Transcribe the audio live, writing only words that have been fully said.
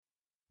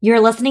You're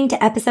listening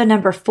to episode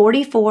number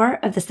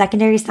 44 of the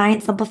Secondary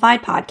Science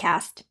Simplified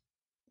podcast.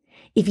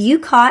 If you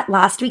caught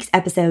last week's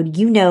episode,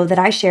 you know that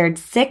I shared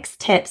 6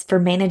 tips for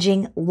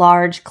managing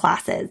large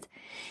classes.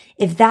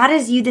 If that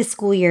is you this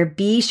school year,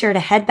 be sure to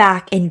head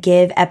back and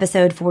give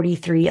episode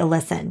 43 a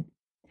listen.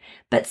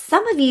 But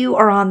some of you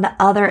are on the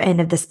other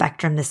end of the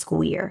spectrum this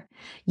school year.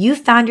 You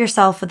found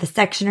yourself with a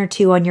section or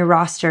two on your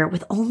roster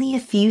with only a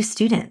few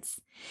students.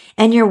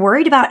 And you're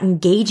worried about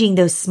engaging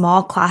those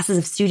small classes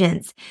of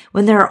students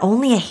when there are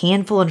only a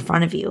handful in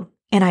front of you.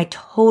 And I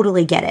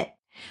totally get it.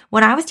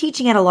 When I was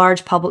teaching at a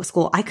large public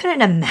school, I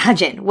couldn't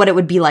imagine what it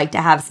would be like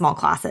to have small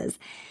classes,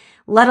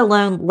 let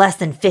alone less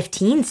than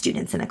 15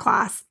 students in a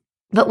class.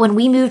 But when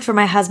we moved for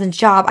my husband's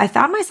job, I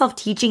found myself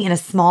teaching in a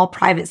small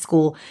private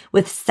school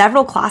with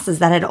several classes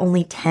that had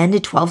only 10 to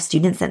 12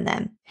 students in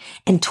them.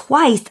 And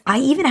twice, I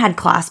even had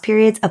class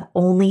periods of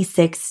only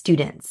 6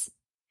 students.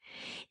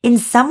 In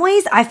some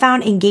ways, I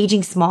found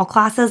engaging small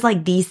classes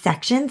like these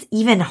sections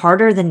even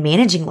harder than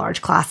managing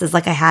large classes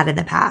like I had in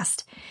the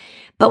past.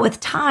 But with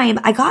time,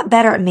 I got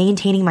better at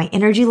maintaining my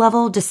energy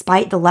level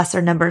despite the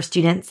lesser number of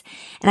students,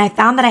 and I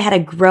found that I had a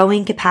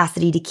growing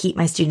capacity to keep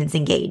my students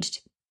engaged.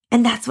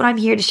 And that's what I'm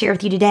here to share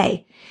with you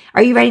today.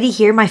 Are you ready to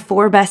hear my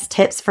 4 best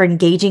tips for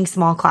engaging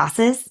small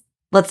classes?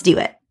 Let's do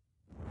it.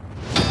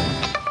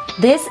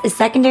 This is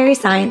Secondary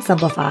Science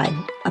Simplified,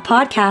 a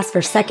podcast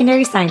for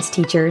secondary science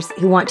teachers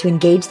who want to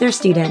engage their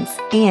students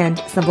and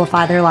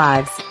simplify their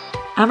lives.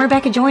 I'm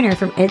Rebecca Joyner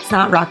from It's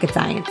Not Rocket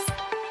Science.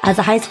 As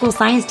a high school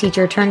science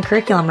teacher turned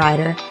curriculum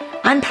writer,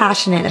 I'm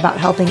passionate about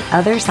helping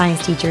other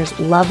science teachers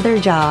love their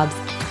jobs,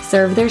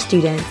 serve their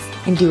students,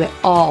 and do it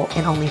all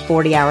in only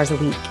 40 hours a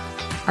week.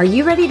 Are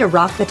you ready to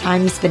rock the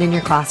time you spend in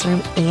your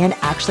classroom and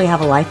actually have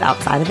a life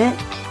outside of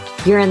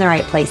it? You're in the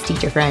right place,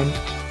 teacher friend.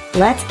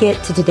 Let's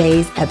get to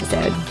today's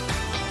episode.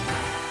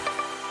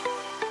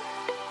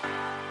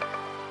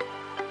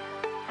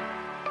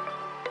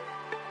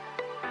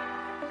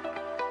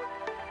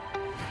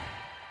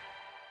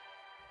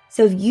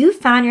 So if you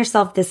found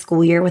yourself this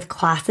school year with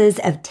classes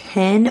of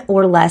 10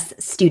 or less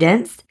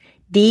students,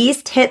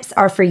 these tips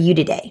are for you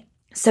today.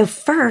 So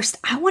first,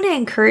 I want to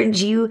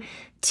encourage you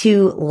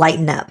to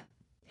lighten up.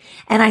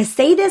 And I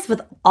say this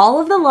with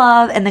all of the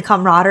love and the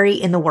camaraderie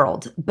in the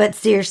world, but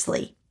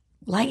seriously,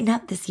 lighten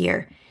up this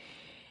year.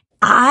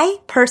 I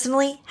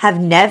personally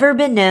have never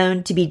been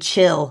known to be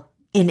chill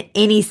in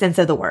any sense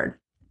of the word.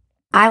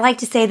 I like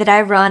to say that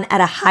I run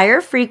at a higher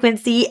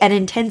frequency and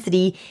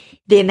intensity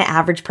than the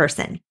average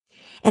person.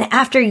 And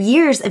after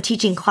years of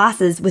teaching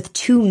classes with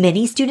too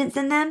many students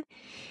in them,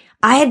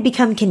 I had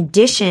become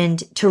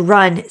conditioned to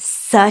run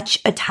such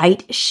a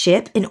tight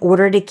ship in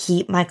order to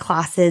keep my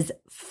classes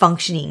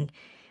functioning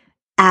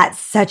at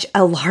such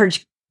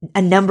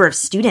a number of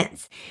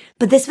students.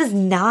 But this was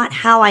not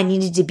how I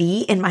needed to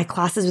be in my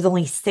classes with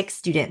only 6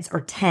 students or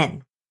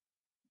 10.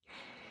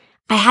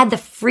 I had the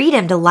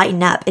freedom to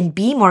lighten up and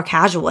be more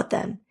casual with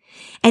them.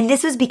 And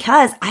this was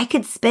because I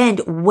could spend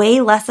way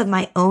less of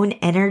my own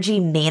energy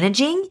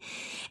managing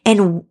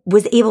and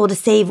was able to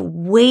save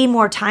way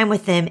more time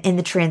with them in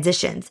the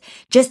transitions.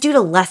 Just due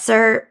to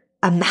lesser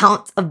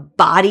amounts of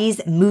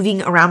bodies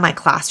moving around my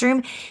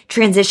classroom,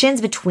 transitions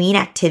between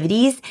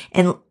activities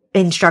and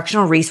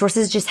instructional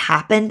resources just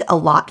happened a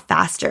lot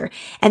faster.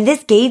 And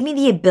this gave me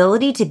the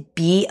ability to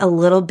be a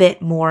little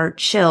bit more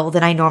chill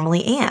than I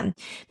normally am.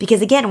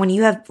 Because again, when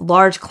you have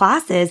large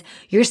classes,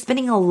 you're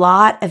spending a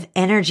lot of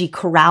energy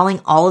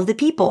corralling all of the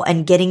people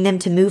and getting them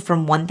to move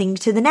from one thing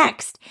to the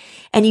next.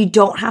 And you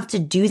don't have to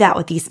do that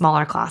with these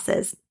smaller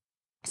classes.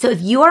 So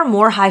if you are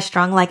more high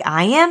strung like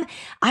I am,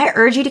 I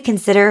urge you to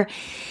consider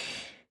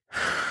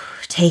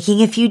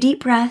taking a few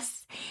deep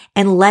breaths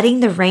and letting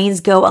the reins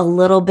go a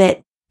little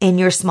bit in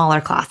your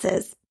smaller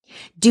classes.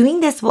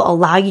 Doing this will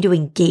allow you to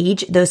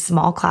engage those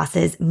small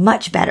classes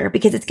much better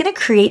because it's going to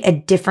create a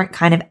different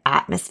kind of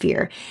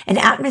atmosphere, an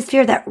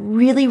atmosphere that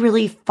really,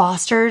 really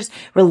fosters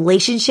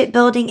relationship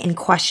building and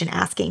question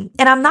asking.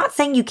 And I'm not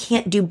saying you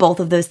can't do both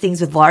of those things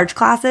with large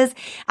classes.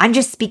 I'm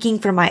just speaking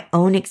from my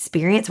own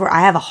experience where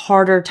I have a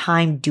harder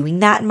time doing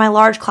that in my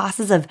large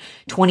classes of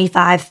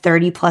 25,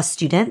 30 plus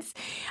students.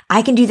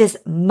 I can do this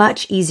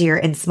much easier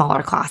in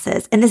smaller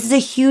classes. And this is a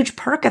huge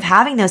perk of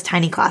having those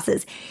tiny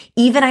classes.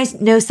 Even I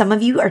know some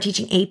of you are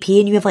teaching AP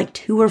and you have like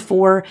 2 or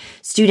 4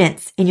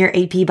 students in your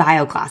AP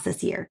bio class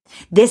this year.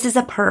 This is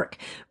a perk.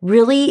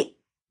 Really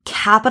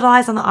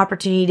capitalize on the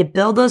opportunity to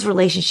build those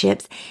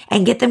relationships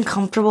and get them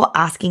comfortable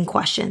asking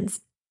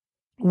questions.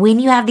 When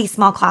you have these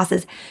small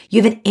classes,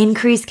 you have an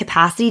increased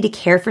capacity to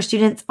care for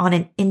students on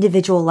an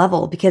individual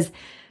level because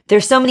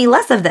there's so many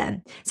less of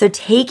them. So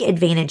take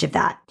advantage of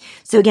that.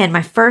 So again,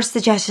 my first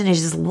suggestion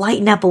is just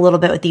lighten up a little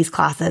bit with these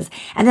classes.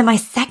 And then my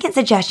second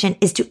suggestion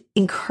is to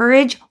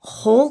encourage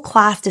whole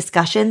class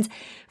discussions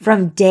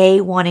from day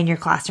one in your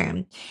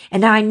classroom.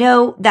 And now I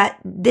know that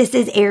this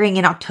is airing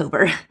in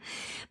October,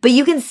 but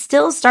you can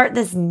still start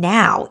this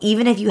now,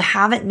 even if you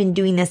haven't been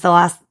doing this the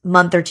last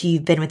month or 2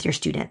 you've been with your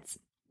students.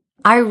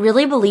 I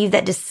really believe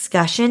that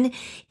discussion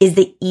is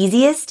the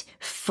easiest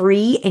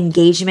free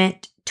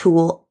engagement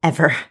tool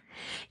ever.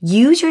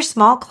 Use your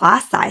small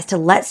class size to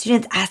let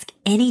students ask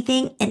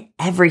anything and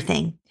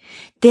everything.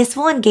 This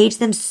will engage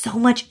them so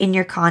much in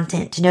your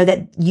content to know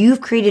that you've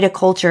created a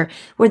culture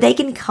where they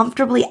can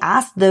comfortably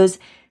ask those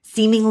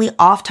seemingly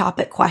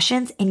off-topic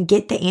questions and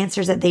get the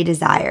answers that they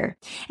desire.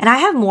 And I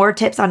have more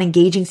tips on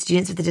engaging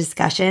students with the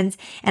discussions,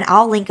 and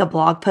I'll link a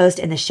blog post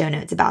in the show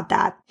notes about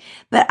that.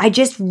 But I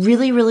just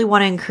really, really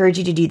want to encourage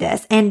you to do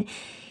this. And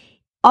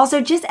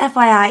also, just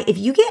FYI, if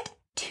you get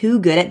too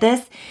good at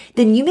this,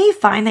 then you may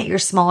find that your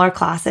smaller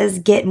classes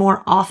get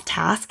more off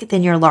task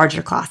than your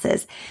larger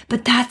classes.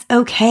 But that's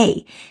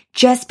okay.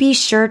 Just be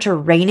sure to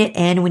rein it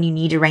in when you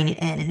need to rein it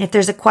in. And if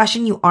there's a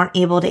question you aren't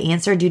able to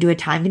answer due to a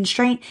time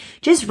constraint,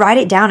 just write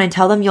it down and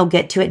tell them you'll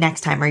get to it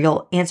next time, or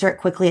you'll answer it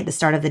quickly at the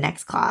start of the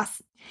next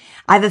class.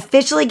 I've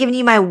officially given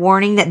you my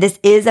warning that this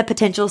is a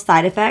potential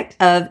side effect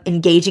of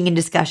engaging in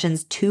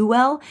discussions too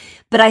well,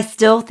 but I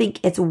still think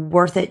it's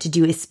worth it to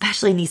do,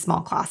 especially in these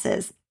small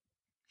classes.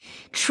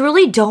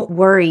 Truly don't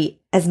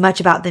worry as much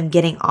about them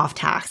getting off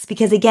task,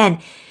 because again,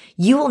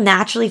 you will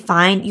naturally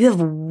find you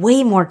have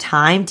way more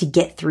time to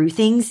get through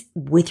things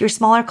with your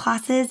smaller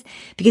classes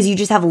because you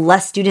just have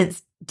less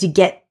students to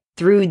get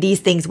through these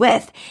things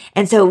with.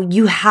 And so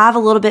you have a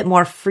little bit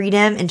more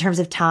freedom in terms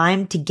of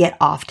time to get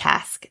off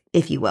task,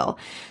 if you will.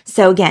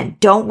 So again,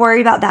 don't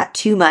worry about that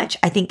too much.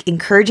 I think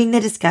encouraging the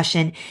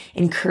discussion,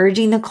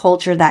 encouraging the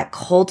culture that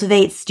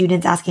cultivates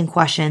students asking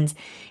questions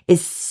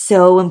is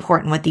so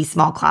important with these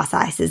small class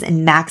sizes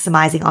and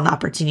maximizing on the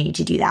opportunity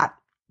to do that.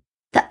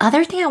 The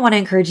other thing I want to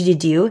encourage you to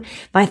do,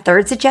 my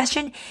third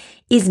suggestion,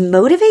 is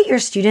motivate your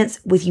students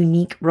with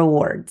unique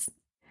rewards.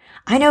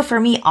 I know for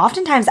me,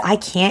 oftentimes I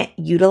can't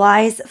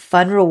utilize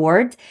fun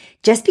rewards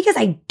just because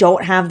I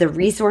don't have the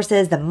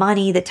resources, the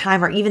money, the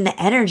time, or even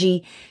the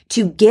energy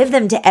to give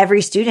them to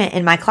every student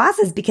in my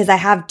classes because I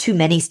have too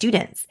many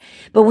students.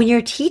 But when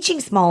you're teaching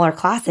smaller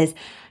classes,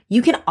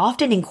 you can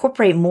often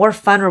incorporate more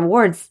fun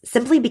rewards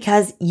simply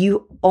because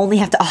you only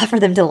have to offer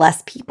them to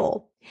less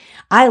people.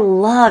 I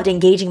loved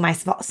engaging my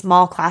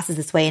small classes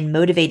this way and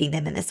motivating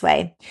them in this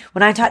way.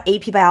 When I taught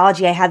AP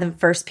Biology, I had them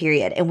first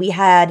period, and we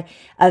had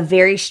a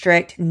very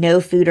strict no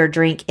food or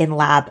drink in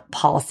lab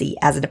policy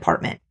as a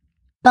department.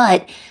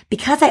 But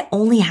because I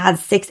only had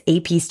 6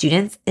 AP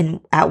students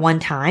at one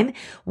time,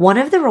 one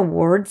of the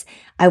rewards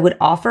I would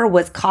offer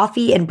was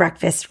coffee and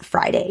breakfast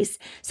Fridays.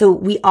 So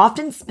we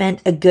often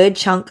spent a good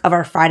chunk of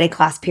our Friday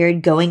class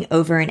period going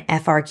over an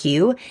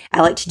FRQ.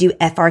 I like to do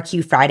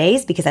FRQ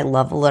Fridays because I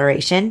love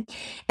alliteration.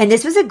 And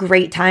this was a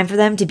great time for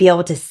them to be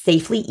able to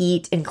safely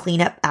eat and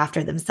clean up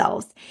after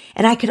themselves.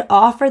 And I could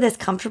offer this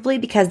comfortably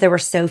because there were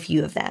so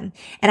few of them.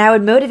 And I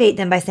would motivate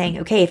them by saying,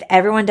 okay, if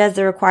everyone does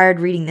the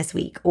required reading this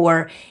week,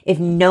 or if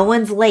no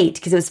one's late,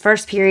 because it was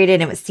first period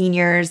and it was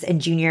seniors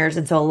and juniors,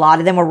 and so a lot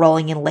of them were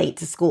rolling in late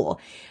to school.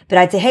 But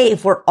I'd say, hey,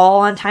 if we're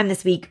all on time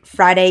this week,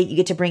 Friday, you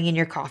get to bring in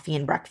your coffee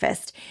and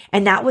breakfast.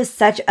 And that was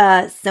such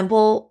a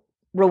simple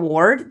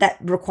reward that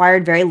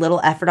required very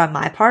little effort on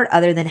my part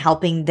other than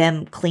helping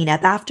them clean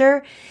up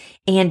after.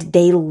 And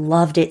they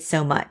loved it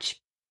so much.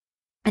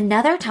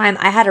 Another time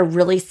I had a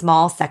really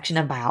small section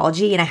of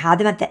biology and I had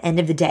them at the end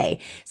of the day.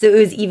 So it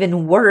was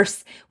even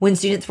worse when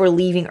students were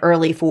leaving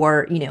early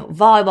for,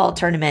 volleyball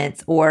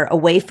tournaments or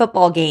away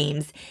football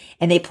games,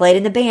 and they played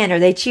in the band or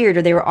they cheered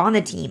or they were on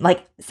the team.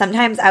 Like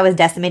sometimes I was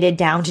decimated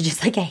down to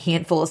just like a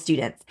handful of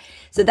students.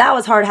 So that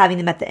was hard having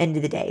them at the end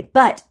of the day.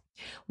 But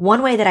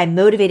one way that I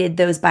motivated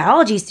those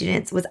biology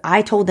students was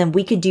I told them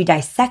we could do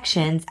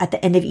dissections at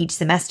the end of each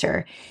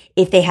semester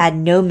if they had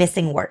no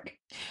missing work.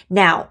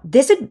 Now,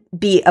 this would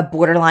be a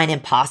borderline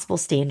impossible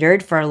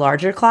standard for a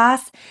larger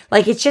class.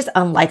 Like it's just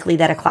unlikely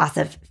that a class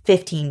of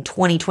 15,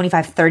 20,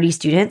 25, 30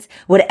 students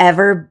would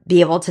ever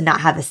be able to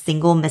not have a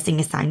single missing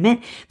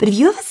assignment. But if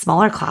you have a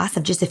smaller class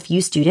of just a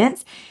few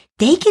students,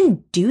 they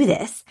can do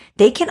this.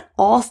 They can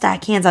all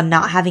stack hands on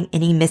not having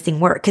any missing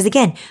work. Because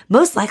again,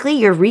 most likely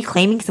you're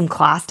reclaiming some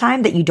class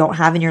time that you don't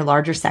have in your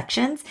larger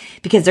sections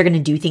because they're going to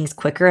do things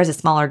quicker as a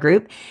smaller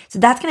group. So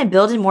that's going to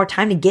build in more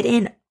time to get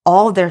in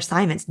all of their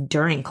assignments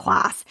during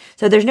class.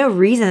 So there's no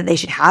reason that they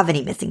should have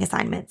any missing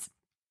assignments.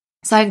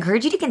 So I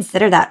encourage you to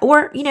consider that,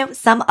 or,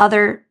 some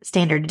other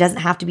standard. It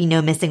doesn't have to be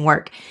no missing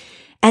work.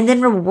 And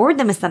then reward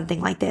them with something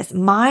like this.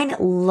 Mine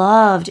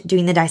loved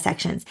doing the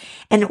dissections.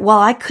 And while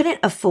I couldn't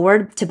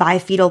afford to buy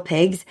fetal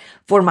pigs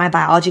for my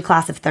biology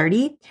class of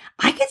 30,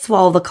 I could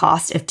swallow the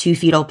cost of 2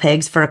 fetal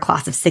pigs for a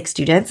class of 6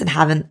 students and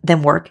having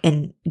them work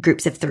in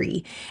groups of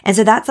 3. And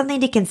so that's something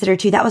to consider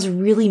too. That was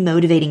really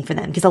motivating for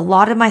them because a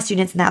lot of my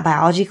students in that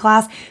biology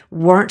class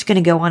weren't going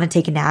to go on to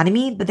take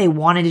anatomy, but they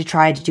wanted to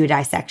try to do a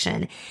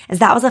dissection. And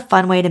so that was a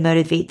fun way to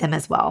motivate them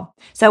as well.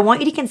 So I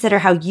want you to consider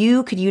how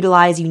you could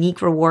utilize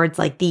unique rewards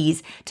like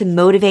these to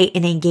motivate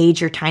and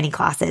engage your tiny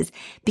classes,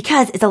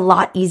 because it's a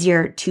lot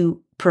easier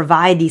to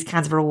provide these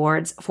kinds of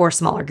rewards for a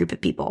smaller group of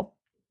people.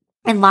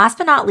 And last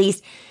but not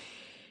least,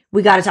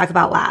 we got to talk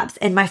about labs.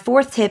 And my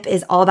fourth tip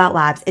is all about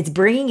labs. It's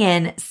bringing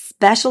in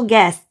special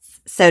guests,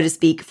 so to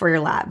speak, for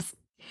your labs.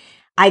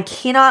 I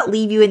cannot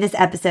leave you in this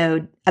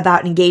episode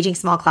about engaging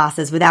small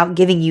classes without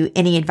giving you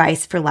any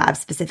advice for labs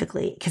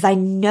specifically, because I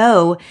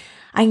know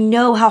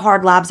how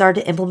hard labs are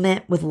to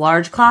implement with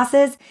large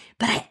classes,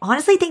 but I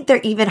honestly think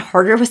they're even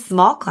harder with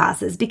small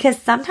classes because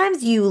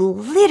sometimes you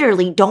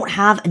literally don't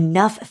have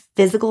enough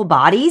physical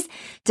bodies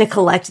to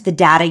collect the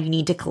data you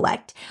need to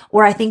collect.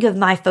 Or I think of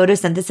my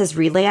photosynthesis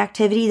relay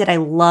activity that I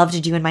love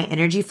to do in my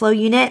energy flow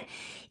unit.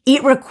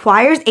 It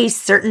requires a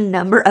certain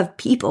number of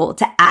people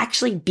to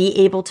actually be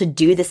able to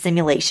do the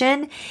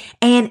simulation.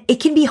 And it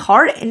can be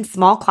hard in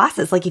small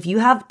classes. Like if you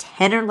have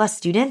 10 or less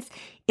students,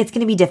 it's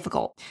going to be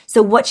difficult.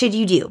 So what should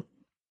you do?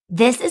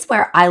 This is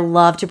where I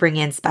love to bring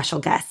in special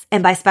guests.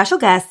 And by special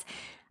guests,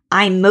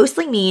 I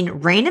mostly mean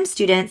random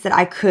students that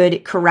I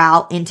could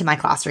corral into my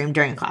classroom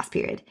during a class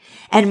period.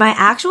 And my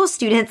actual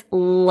students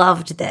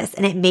loved this,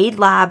 and it made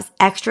labs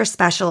extra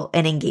special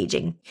and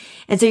engaging.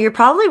 And so you're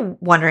probably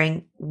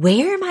wondering,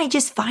 where am I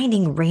just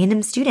finding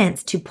random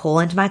students to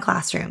pull into my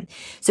classroom?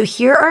 So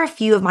here are a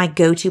few of my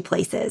go-to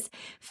places.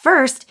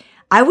 First,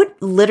 I would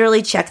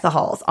literally check the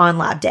halls on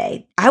lab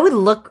day. I would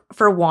look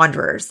for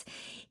wanderers.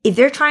 If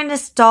they're trying to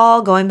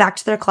stall going back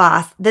to their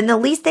class, then the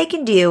least they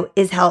can do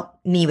is help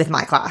me with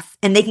my class.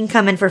 And they can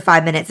come in for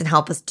 5 minutes and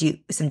help us do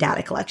some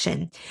data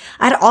collection.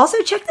 I'd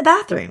also check the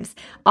bathrooms.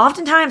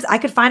 Oftentimes I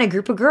could find a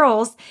group of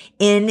girls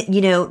in,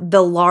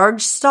 the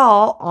large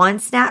stall on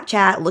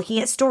Snapchat looking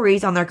at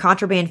stories on their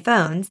contraband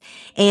phones.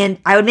 And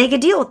I would make a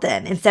deal with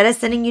them. Instead of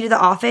sending you to the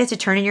office to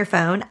turn in your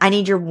phone, I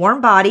need your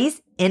warm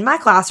bodies in my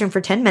classroom for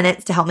 10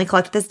 minutes to help me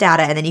collect this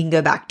data. And then you can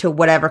go back to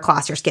whatever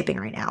class you're skipping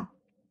right now.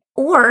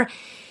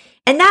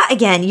 And that,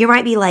 again, you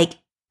might be like,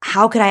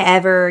 how could I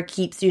ever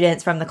keep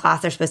students from the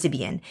class they're supposed to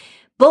be in?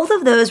 Both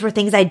of those were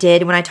things I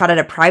did when I taught at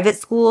a private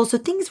school. So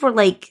things were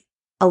like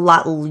a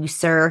lot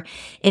looser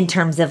in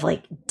terms of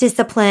like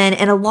discipline.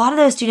 And a lot of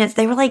those students,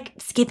 they were like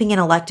skipping an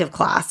elective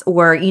class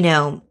or,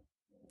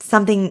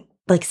 something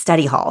like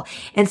study hall.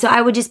 And so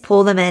I would just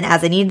pull them in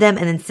as I needed them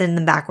and then send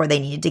them back where they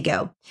needed to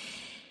go.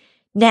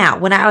 Now,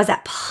 when I was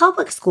at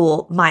public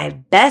school, my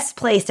best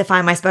place to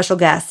find my special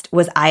guest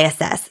was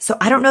ISS. So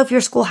I don't know if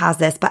your school has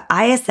this, but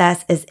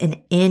ISS is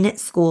an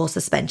in-school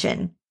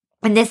suspension.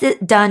 And this is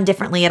done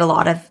differently at a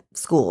lot of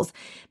schools.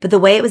 But the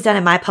way it was done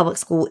in my public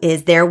school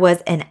is there was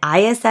an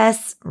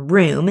ISS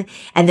room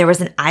and there was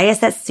an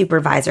ISS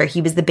supervisor.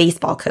 He was the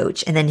baseball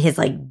coach. And then his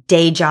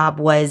day job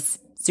was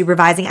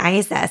supervising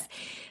ISS.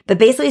 But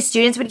basically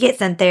students would get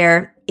sent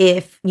there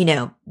if,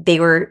 they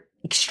were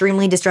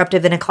extremely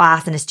disruptive in a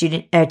class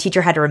and a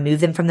teacher had to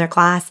remove them from their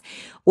class,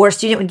 or a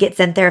student would get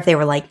sent there if they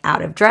were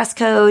out of dress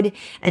code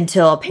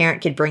until a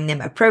parent could bring them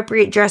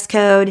appropriate dress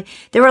code.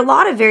 There were a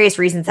lot of various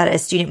reasons that a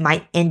student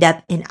might end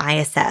up in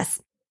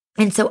ISS.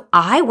 And so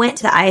I went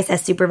to the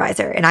ISS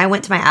supervisor and I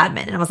went to my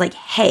admin and I was like,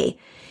 hey,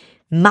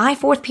 my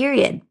fourth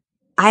period,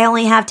 I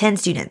only have 10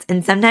 students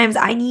and sometimes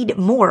I need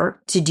more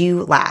to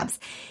do labs.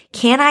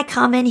 Can I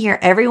come in here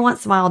every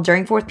once in a while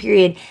during fourth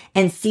period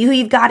and see who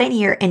you've got in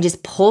here and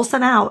just pull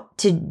some out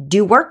to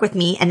do work with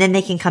me and then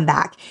they can come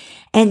back?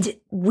 And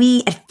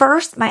at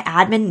first, my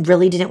admin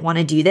really didn't want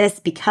to do this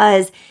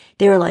because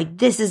they were like,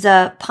 this is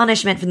a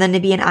punishment for them to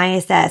be in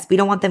ISS. We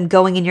don't want them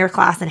going in your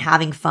class and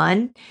having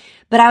fun.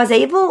 But I was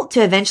able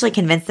to eventually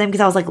convince them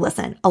because I was like,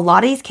 listen, a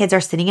lot of these kids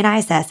are sitting in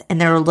ISS and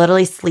they're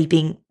literally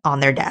sleeping on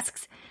their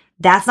desks.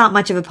 That's not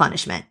much of a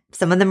punishment.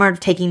 Some of them are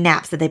taking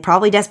naps that they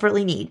probably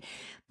desperately need.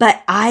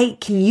 But I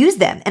can use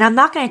them and I'm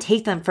not going to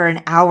take them for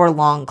an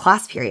hour-long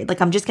class period.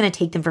 I'm just going to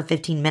take them for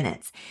 15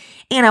 minutes.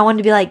 And I wanted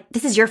to be like,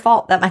 this is your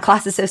fault that my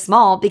class is so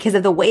small because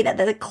of the way that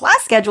the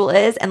class schedule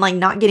is and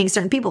not getting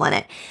certain people in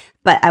it.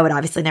 But I would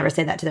obviously never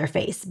say that to their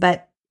face.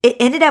 But it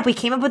ended up, we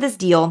came up with this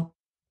deal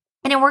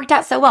and it worked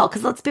out so well.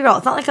 Because let's be real,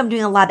 it's not like I'm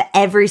doing a lab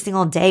every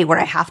single day where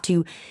I have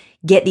to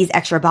get these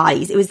extra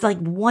bodies. It was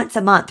once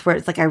a month where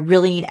it's I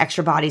really need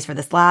extra bodies for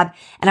this lab.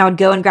 And I would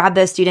go and grab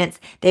those students.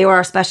 They were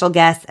our special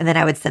guests. And then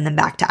I would send them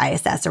back to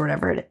ISS or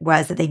whatever it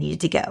was that they needed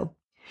to go.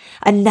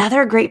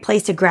 Another great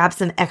place to grab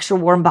some extra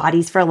warm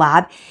bodies for a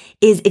lab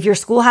is if your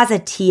school has a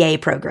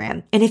TA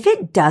program. And if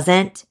it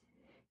doesn't,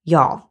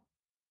 y'all,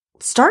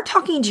 start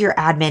talking to your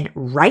admin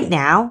right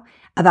now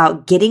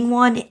about getting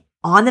one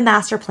on the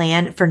master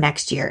plan for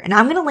next year. And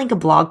I'm going to link a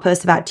blog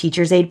post about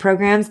teachers aid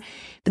programs,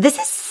 but this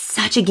is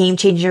such a game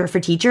changer for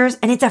teachers.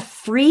 And it's a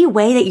free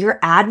way that your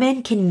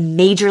admin can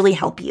majorly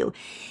help you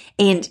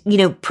and,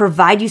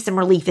 provide you some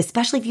relief,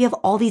 especially if you have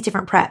all these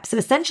different preps. So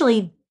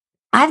essentially,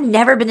 I've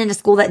never been in a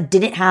school that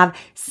didn't have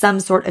some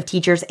sort of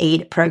teacher's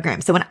aid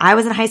program. So when I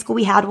was in high school,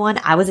 we had one.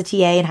 I was a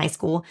TA in high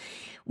school.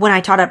 When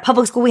I taught at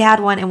public school, we had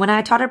one. And when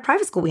I taught at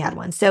private school, we had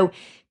one. So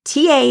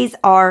TAs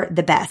are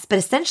the best, but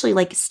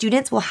essentially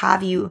students will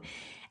have you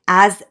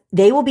as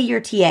they will be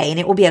your TA and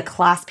it will be a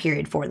class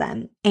period for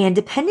them. And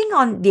depending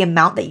on the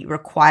amount that you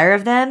require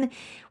of them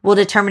will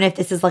determine if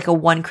this is like a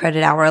 1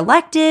 credit hour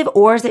elective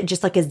or is it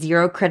just like a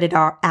 0 credit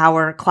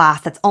hour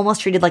class that's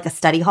almost treated like a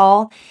study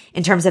hall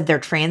in terms of their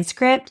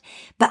transcript.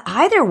 But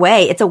either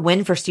way, it's a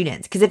win for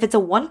students because if it's a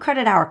 1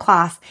 credit hour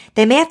class,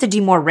 they may have to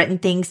do more written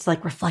things to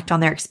like reflect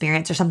on their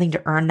experience or something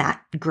to earn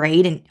that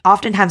grade. And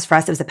oftentimes for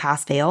us, it was a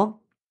pass fail.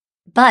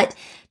 But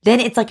then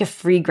it's like a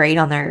free grade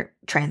on their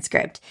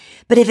transcript.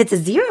 But if it's a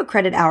 0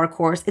 credit hour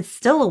course, it's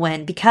still a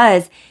win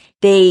because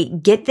they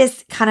get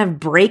this kind of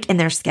break in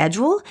their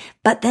schedule,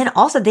 but then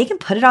also they can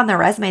put it on their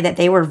resume that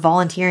they were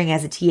volunteering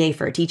as a TA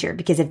for a teacher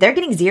because if they're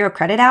getting 0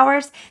 credit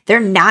hours, they're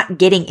not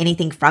getting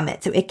anything from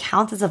it. So it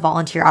counts as a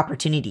volunteer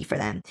opportunity for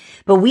them.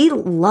 But we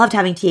loved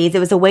having TAs. It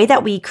was a way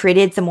that we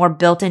created some more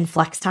built-in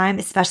flex time,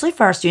 especially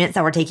for our students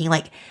that were taking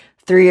like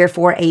 3 or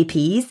 4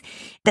 APs,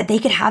 that they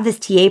could have this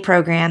TA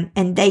program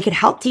and they could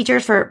help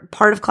teachers for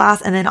part of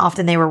class. And then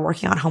often they were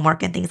working on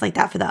homework and things like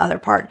that for the other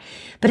part.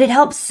 But it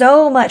helps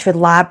so much with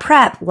lab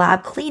prep,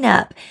 lab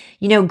cleanup,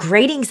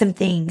 grading some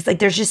things. Like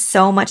there's just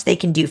so much they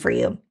can do for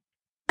you.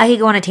 I could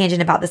go on a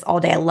tangent about this all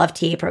day. I love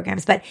TA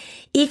programs. But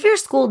if your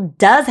school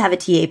does have a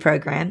TA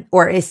program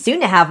or is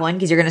soon to have one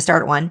because you're going to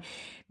start one,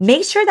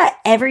 make sure that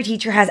every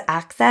teacher has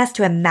access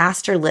to a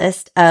master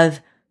list of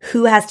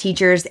who has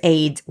teachers'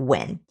 aides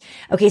when.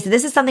 Okay, so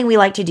this is something we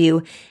like to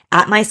do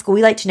at my school.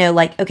 We like to know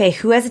like, okay,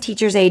 who has a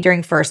teacher's aide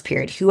during first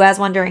period? Who has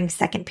one during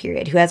second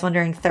period? Who has one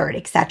during third,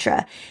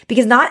 etc.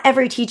 Because not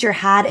every teacher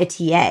had a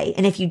TA.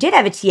 And if you did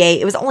have a TA,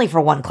 it was only for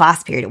 1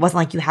 class period. It wasn't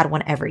like you had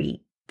one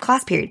every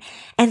class period.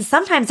 And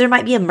sometimes there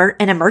might be an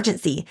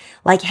emergency.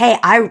 Like, hey,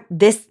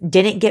 this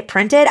didn't get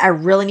printed. I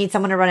really need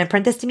someone to run and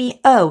print this to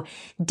me. Oh,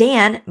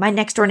 Dan, my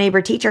next door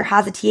neighbor teacher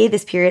has a TA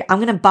this period. I'm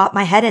going to bop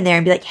my head in there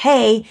and be like,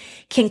 hey,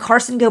 can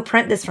Carson go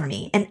print this for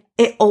me? And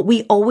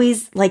we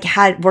always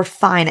we're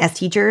fine as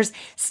teachers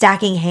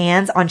stacking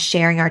hands on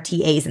sharing our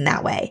TAs in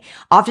that way.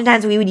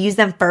 Oftentimes we would use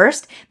them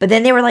first, but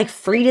then they were like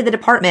free to the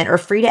department or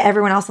free to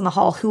everyone else in the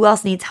hall. Who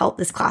else needs help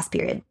this class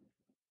period?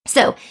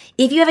 So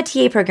if you have a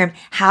TA program,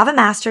 have a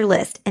master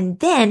list. And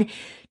then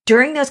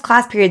during those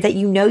class periods that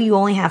you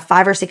only have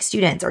 5 or 6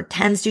 students or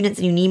 10 students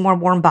and you need more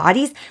warm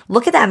bodies,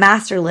 look at that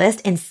master list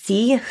and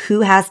see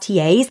who has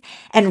TAs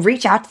and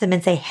reach out to them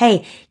and say,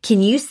 hey,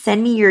 can you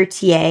send me your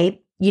TA,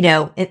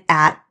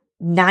 at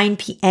 9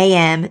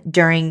 a.m.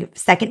 during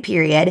second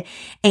period,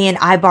 and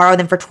I borrow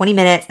them for 20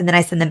 minutes and then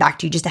I send them back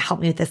to you just to help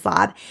me with this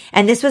lab.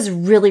 And this was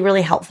really,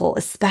 really helpful,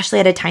 especially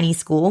at a tiny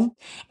school.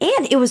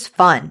 And it was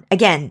fun.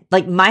 Again,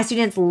 like my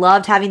students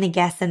loved having the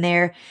guests in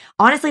there.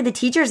 Honestly, the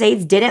teachers'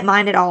 aides didn't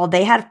mind at all.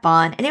 They had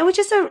fun. And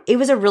it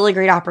was a really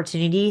great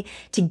opportunity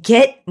to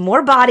get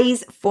more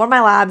bodies for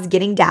my labs,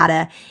 getting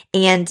data,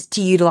 and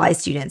to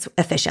utilize students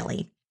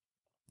efficiently.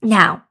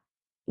 Now,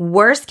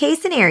 worst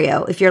case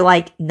scenario, if you're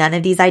like, none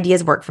of these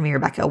ideas work for me,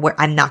 Rebecca,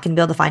 I'm not going to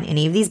be able to find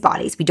any of these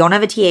bodies. We don't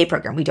have a TA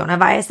program. We don't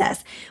have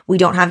ISS. We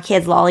don't have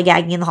kids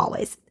lollygagging in the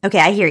hallways. Okay,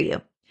 I hear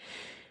you.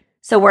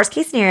 So worst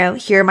case scenario,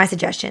 here are my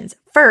suggestions.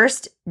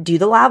 First, do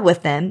the lab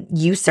with them.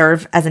 You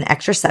serve as an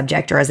extra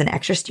subject or as an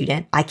extra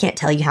student. I can't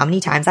tell you how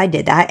many times I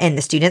did that. And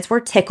the students were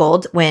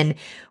tickled when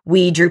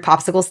we drew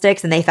popsicle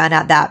sticks and they found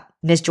out that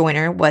Ms.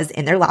 Joyner was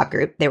in their lab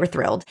group. They were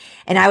thrilled.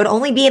 And I would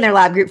only be in their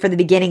lab group for the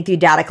beginning through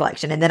data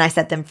collection. And then I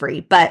set them free.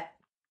 But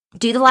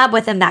do the lab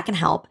with them. That can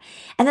help.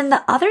 And then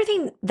the other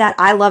thing that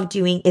I love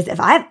doing is if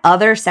I have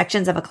other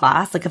sections of a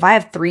class, like if I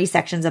have 3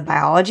 sections of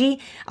biology,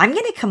 I'm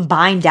going to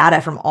combine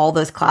data from all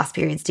those class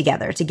periods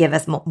together to give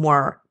us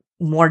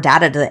more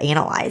data to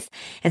analyze.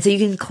 And so you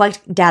can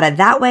collect data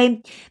that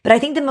way. But I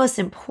think the most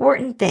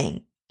important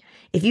thing,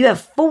 if you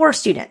have 4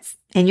 students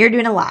and you're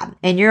doing a lab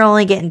and you're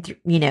only getting,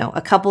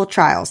 a couple of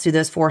trials through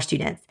those 4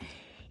 students,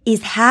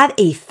 is have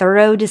a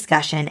thorough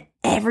discussion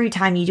every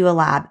time you do a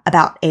lab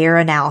about error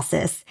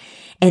analysis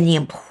and the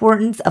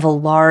importance of a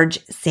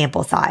large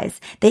sample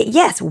size. That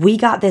yes, we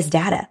got this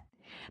data,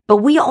 but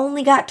we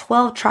only got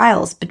 12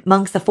 trials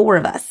amongst the 4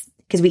 of us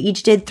because we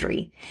each did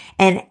 3.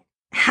 And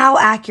how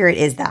accurate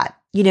is that?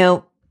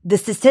 The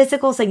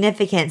statistical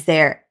significance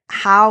there,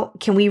 how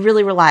can we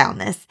really rely on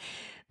this?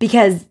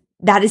 Because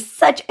that is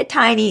such a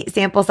tiny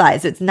sample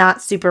size, so it's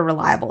not super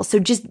reliable. So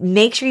just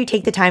make sure you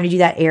take the time to do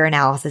that error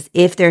analysis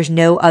if there's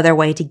no other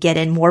way to get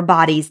in more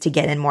bodies, to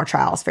get in more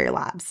trials for your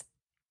labs.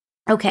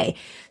 Okay,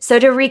 so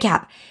to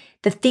recap,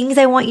 the things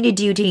I want you to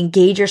do to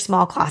engage your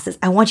small classes,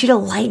 I want you to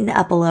lighten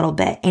up a little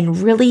bit and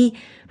really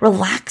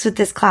relax with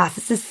this class.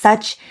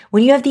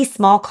 When you have these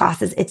small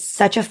classes, it's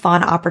such a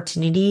fun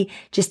opportunity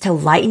just to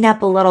lighten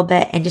up a little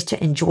bit and just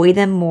to enjoy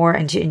them more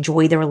and to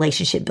enjoy the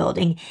relationship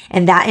building.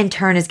 And that in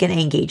turn is going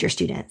to engage your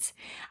students.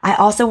 I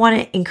also want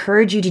to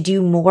encourage you to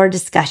do more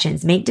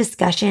discussions, make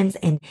discussions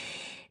and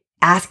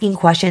asking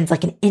questions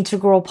like an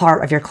integral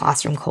part of your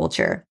classroom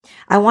culture.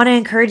 I want to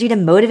encourage you to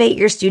motivate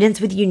your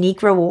students with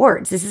unique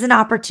rewards. This is an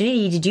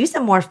opportunity to do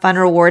some more fun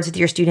rewards with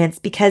your students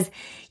because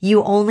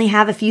you only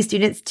have a few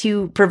students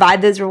to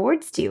provide those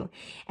rewards to.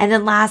 And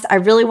then last, I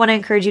really want to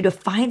encourage you to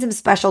find some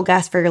special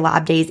guests for your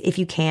lab days if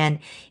you can,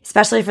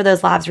 especially for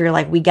those labs where you're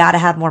like, we got to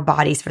have more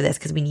bodies for this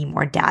because we need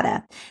more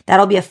data.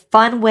 That'll be a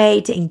fun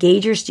way to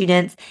engage your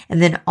students and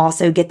then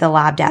also get the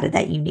lab data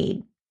that you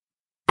need.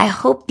 I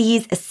hope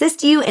these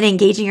assist you in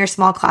engaging your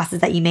small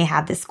classes that you may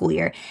have this school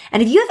year.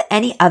 And if you have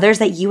any others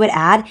that you would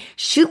add,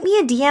 shoot me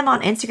a DM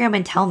on Instagram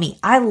and tell me.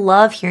 I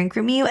love hearing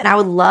from you, and I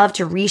would love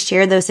to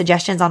reshare those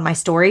suggestions on my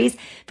stories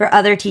for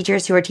other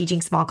teachers who are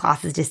teaching small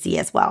classes to see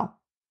as well.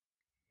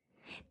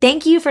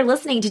 Thank you for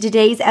listening to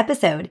today's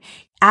episode.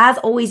 As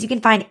always, you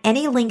can find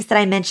any links that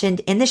I mentioned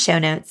in the show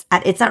notes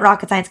at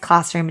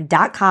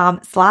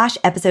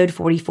itsnotrocketscienceclassroom.com/episode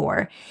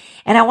 44.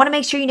 And I want to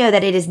make sure you know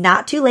that it is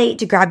not too late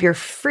to grab your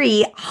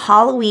free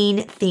Halloween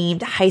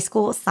themed high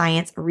school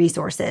science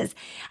resources.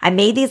 I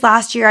made these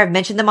last year. I've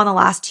mentioned them on the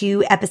last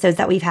 2 episodes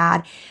that we've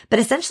had, but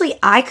essentially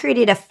I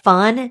created a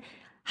fun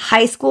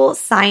high school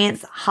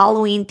science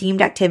Halloween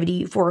themed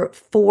activity for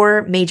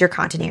 4 major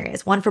content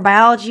areas. One for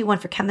biology, one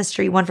for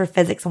chemistry, one for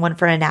physics, and one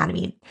for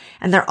anatomy.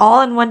 And they're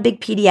all in one big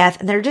PDF,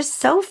 and they're just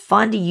so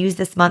fun to use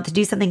this month to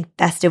do something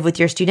festive with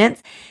your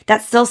students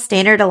that's still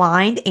standard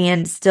aligned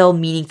and still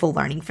meaningful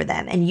learning for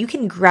them. And you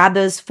can grab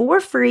those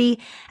for free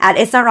at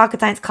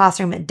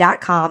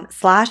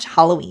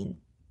itsnotrocketscienceclassroom.com/Halloween.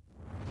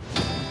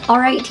 All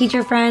right,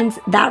 teacher friends,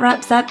 that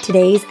wraps up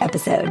today's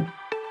episode.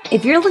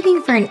 If you're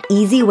looking for an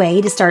easy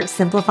way to start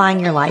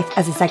simplifying your life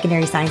as a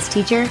secondary science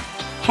teacher,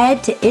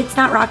 head to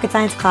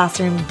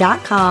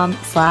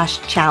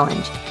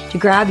itsnotrocketscienceclassroom.com/challenge to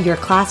grab your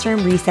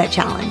classroom reset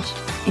challenge.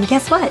 And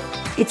guess what?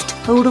 It's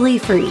totally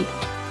free.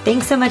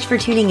 Thanks so much for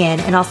tuning in,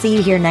 and I'll see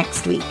you here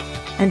next week.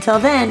 Until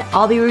then,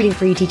 I'll be rooting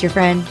for you, teacher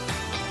friend.